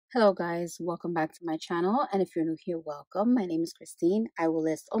Hello guys, welcome back to my channel, and if you're new here, welcome. My name is Christine. I will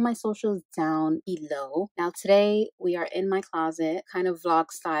list all my socials down below. Now today we are in my closet, kind of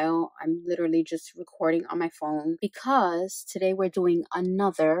vlog style. I'm literally just recording on my phone because today we're doing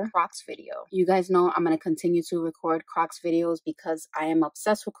another Crocs video. You guys know I'm going to continue to record Crocs videos because I am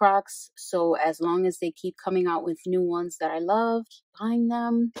obsessed with Crocs. So as long as they keep coming out with new ones that I love, buying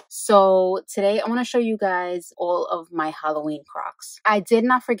them. So today I want to show you guys all of my Halloween Crocs. I did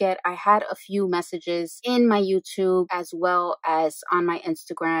not forget, I had a few messages in my YouTube as well as on my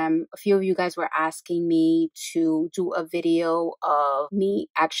Instagram. A few of you guys were asking me to do a video of me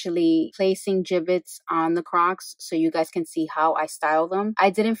actually placing gibbets on the Crocs so you guys can see how I style them.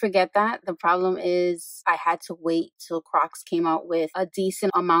 I didn't forget that. The problem is I had to wait till Crocs came out with a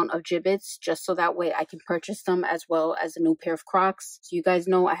decent amount of gibbets just so that way I can purchase them as well as a new pair of Crocs. So you guys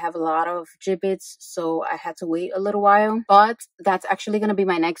know I have a lot of gibbets, so I had to wait a little while, but that's actually going to be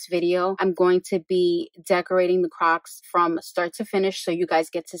my next video. I'm going to be decorating the Crocs from start to finish so you guys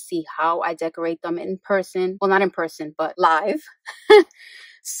get to see how I decorate them in person. Well, not in person, but live.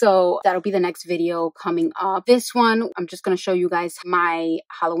 So that'll be the next video coming up. This one, I'm just going to show you guys my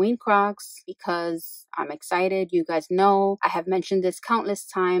Halloween Crocs because I'm excited. You guys know I have mentioned this countless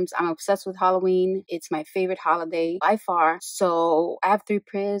times. I'm obsessed with Halloween. It's my favorite holiday by far. So I have 3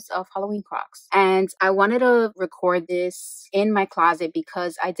 pairs of Halloween Crocs. And I wanted to record this in my closet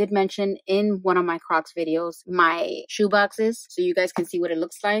because I did mention in one of my Crocs videos my shoe boxes so you guys can see what it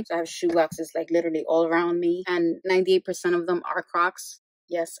looks like. So I have shoe boxes like literally all around me, and 98% of them are Crocs.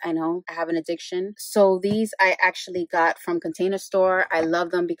 Yes, I know. I have an addiction. So these I actually got from Container Store. I love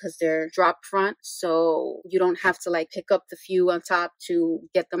them because they're drop front. So you don't have to like pick up the few on top to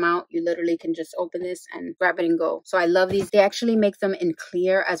get them out. You literally can just open this and grab it and go. So I love these. They actually make them in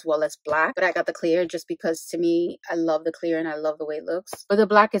clear as well as black. But I got the clear just because to me, I love the clear and I love the way it looks. But the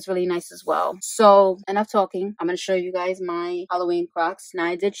black is really nice as well. So enough talking. I'm going to show you guys my Halloween Crocs. Now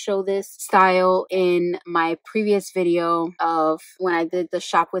I did show this style in my previous video of when I did the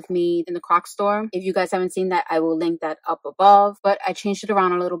shop with me in the Crocs store. If you guys haven't seen that, I will link that up above, but I changed it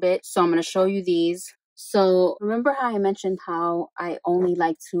around a little bit. So I'm going to show you these. So remember how I mentioned how I only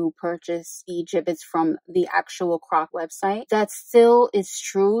like to purchase the gibbets from the actual Croc website? That still is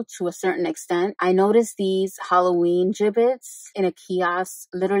true to a certain extent. I noticed these Halloween gibbets in a kiosk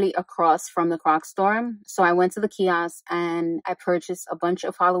literally across from the Croc store. So I went to the kiosk and I purchased a bunch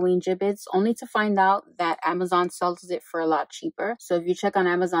of Halloween gibbets only to find out that Amazon sells it for a lot cheaper. So if you check on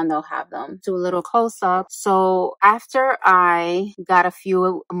Amazon, they'll have them. Do a little close up. So after I got a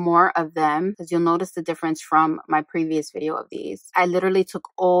few more of them, because you'll notice the difference from my previous video of these. I literally took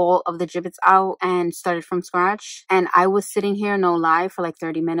all of the gibbets out and started from scratch. And I was sitting here, no lie, for like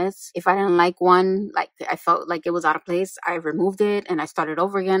 30 minutes. If I didn't like one, like I felt like it was out of place, I removed it and I started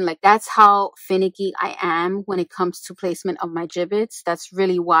over again. Like that's how finicky I am when it comes to placement of my gibbets. That's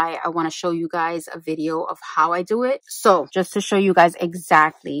really why I want to show you guys a video of how I do it. So just to show you guys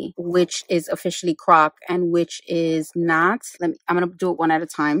exactly which is officially Croc and which is not, I'm going to do it one at a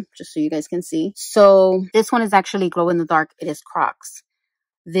time just so you guys can see. So this one is actually glow in the dark. It is Crocs.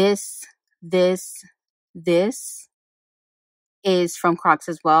 This is from Crocs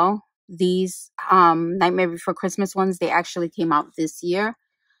as well. These Nightmare Before Christmas ones, they actually came out this year.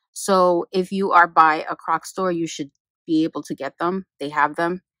 So if you are by a Crocs store, you should be able to get them. They have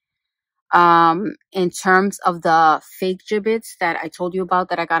them. In terms of the fake gibbets that I told you about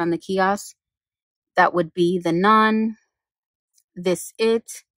that I got on the kiosk, that would be the Nun, this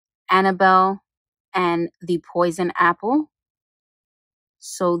It, Annabelle, and the Poison Apple.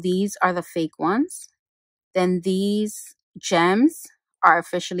 So these are the fake ones. Then these gems are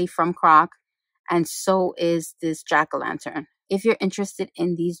officially from Croc, and so is this jack-o'-lantern. If you're interested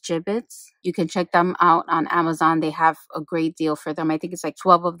in these gibbets, you can check them out on Amazon. They have a great deal for them. I think it's like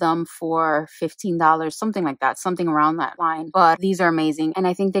 12 of them for $15, something like that, something around that line. But these are amazing, and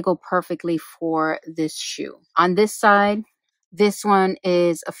I think they go perfectly for this shoe. On this side, this one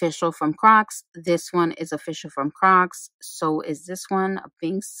is official from Crocs. This one is official from Crocs. So is this one, a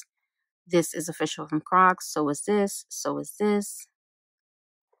Binks. This is official from Crocs. So is this. So is this.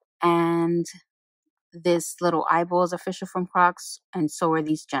 And this little eyeball is official from Crocs. And so are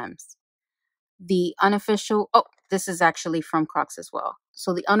these gems. The unofficial, oh, this is actually from Crocs as well.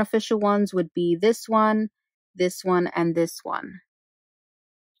 So the unofficial ones would be this one, and this one.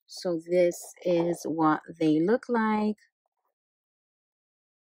 So this is what they look like.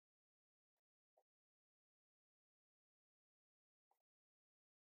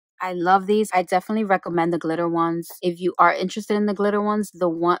 I love these. I definitely recommend the glitter ones. If you are interested in the glitter ones,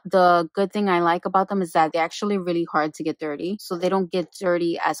 the good thing I like about them is that they're actually really hard to get dirty. So they don't get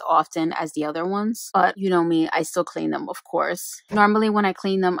dirty as often as the other ones. But you know me, I still clean them, of course. Normally when I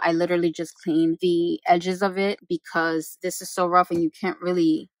clean them, I literally just clean the edges of it because this is so rough and you can't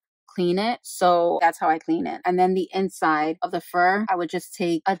really clean it. So that's how I clean it. And then the inside of the fur, I would just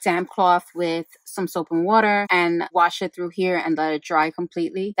take a damp cloth with some soap and water and wash it through here and let it dry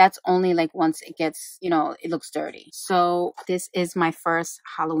completely. That's only like once it gets, you know, it looks dirty. So this is my first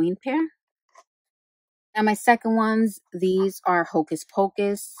Halloween pair. Now my second ones, these are Hocus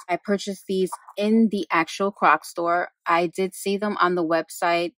Pocus. I purchased these in the actual Crocs store. I did see them on the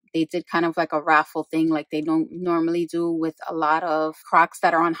website. They did kind of like a raffle thing like they don't normally do with a lot of Crocs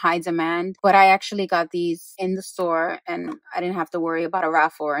that are on high demand. But I actually got these in the store and I didn't have to worry about a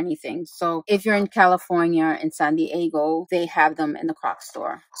raffle or anything. So if you're in California, in San Diego, they have them in the Crocs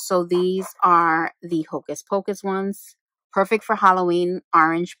store. So these are the Hocus Pocus ones. Perfect for Halloween.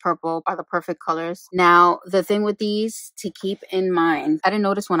 Orange, purple are the perfect colors. Now, the thing with these to keep in mind, I didn't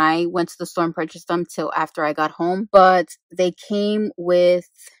notice when I went to the store and purchased them till after I got home, but they came with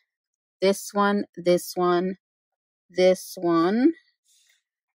this one, this one, this one,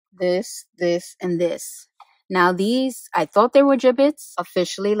 this, and this. Now these, I thought they were gibbets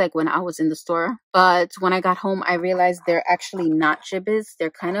officially, like when I was in the store. But when I got home, I realized they're actually not gibbets. They're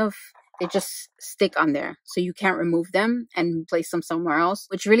kind of, they just stick on there. So you can't remove them and place them somewhere else,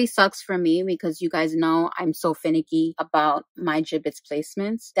 which really sucks for me because you guys know I'm so finicky about my gibbets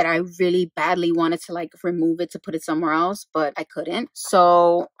placements that I really badly wanted to like remove it to put it somewhere else, but I couldn't.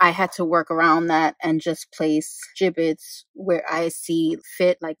 So I had to work around that and just place gibbets where I see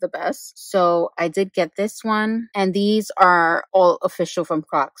fit like the best. So I did get this one, and these are all official from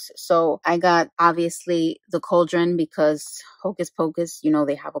Crocs. So I got obviously the cauldron because Hocus Pocus, you know,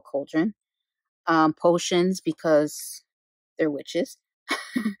 they have a cauldron. Potions because they're witches.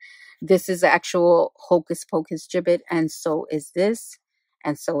 This is the actual Hocus Pocus gibbet, and so is this,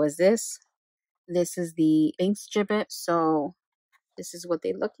 and so is this. This is the Binks gibbet. So this is what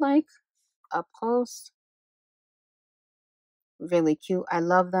they look like up close. Really cute. I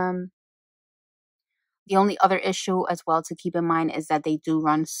love them. The only other issue as well to keep in mind is that they do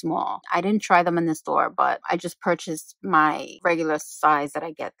run small. I didn't try them in the store, but I just purchased my regular size that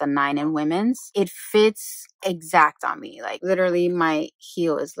I get, the 9 in women's. It fits exact on me. Like literally my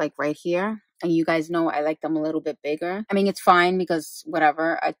heel is like right here. And you guys know I like them a little bit bigger. I mean, it's fine because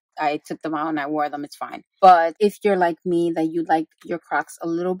whatever, I took them out and I wore them, it's fine. But if you're like me, that you like your Crocs a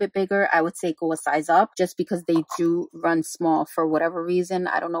little bit bigger, I would say go a size up just because they do run small for whatever reason.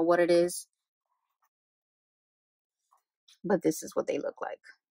 I don't know what it is. But this is what they look like.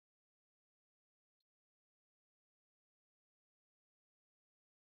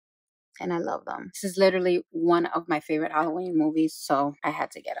 And I love them. This is literally one of my favorite Halloween movies, so I had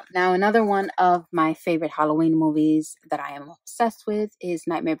to get them. Now, another one of my favorite Halloween movies that I am obsessed with is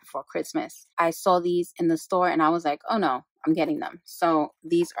Nightmare Before Christmas. I saw these in the store and I was like, oh no, I'm getting them. So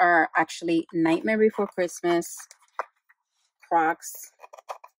these are actually Nightmare Before Christmas Crocs.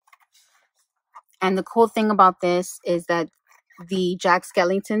 And the cool thing about this is that the Jack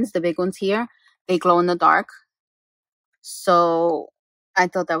Skellingtons, the big ones here, they glow in the dark. So I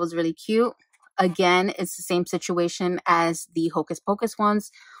thought that was really cute. Again, it's the same situation as the Hocus Pocus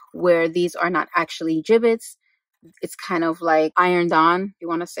ones, where these are not actually gibbets. It's kind of like ironed on, you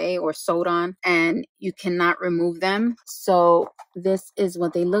want to say, or sewed on, and you cannot remove them. So this is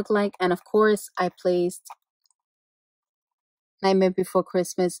what they look like. And of course, I placed Nightmare Before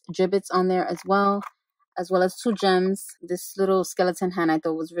Christmas gibbets on there as well as 2 gems. This little skeleton hand I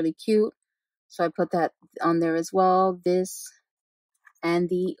thought was really cute, so I put that on there as well. This and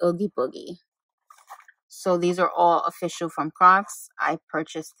the Oogie Boogie. So these are all official from Crocs. I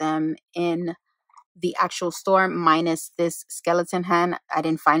purchased them in the actual store minus this skeleton hand. I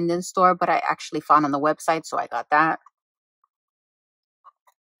didn't find it in the store, but I actually found on the website, so I got that.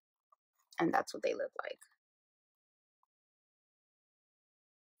 And that's what they look like.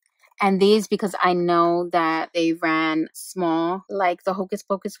 And these, because I know that they ran small, like the Hocus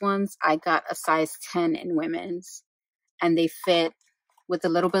Pocus ones, I got a size 10 in women's. And they fit with a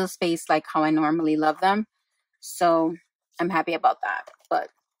little bit of space like how I normally love them. So I'm happy about that. But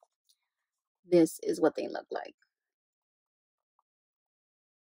this is what they look like.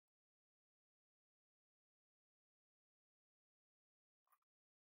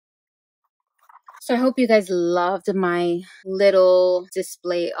 So I hope you guys loved my little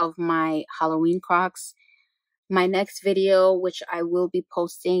display of my Halloween Crocs. My next video, which I will be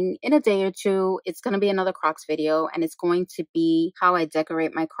posting in a day or two, it's going to be another Crocs video, and it's going to be how I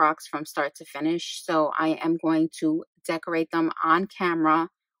decorate my Crocs from start to finish. So I am going to decorate them on camera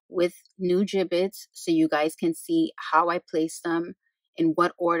with new gibbets so you guys can see how I place them, in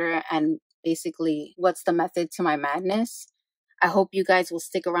what order, and basically what's the method to my madness. I hope you guys will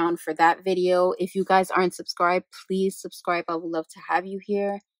stick around for that video. If you guys aren't subscribed, please subscribe. I would love to have you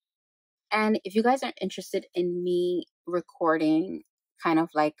here. And if you guys are interested in me recording kind of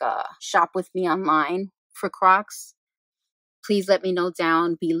like a shop with me online for Crocs, please let me know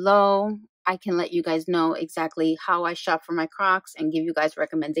down below. I can let you guys know exactly how I shop for my Crocs and give you guys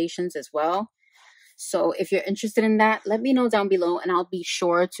recommendations as well. So if you're interested in that, let me know down below and I'll be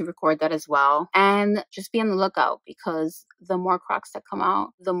sure to record that as well. And just be on the lookout, because the more Crocs that come out,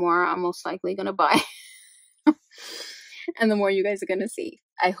 the more I'm most likely going to buy. And the more you guys are going to see.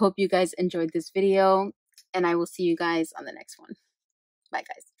 I hope you guys enjoyed this video, and I will see you guys on the next one. Bye,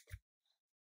 guys.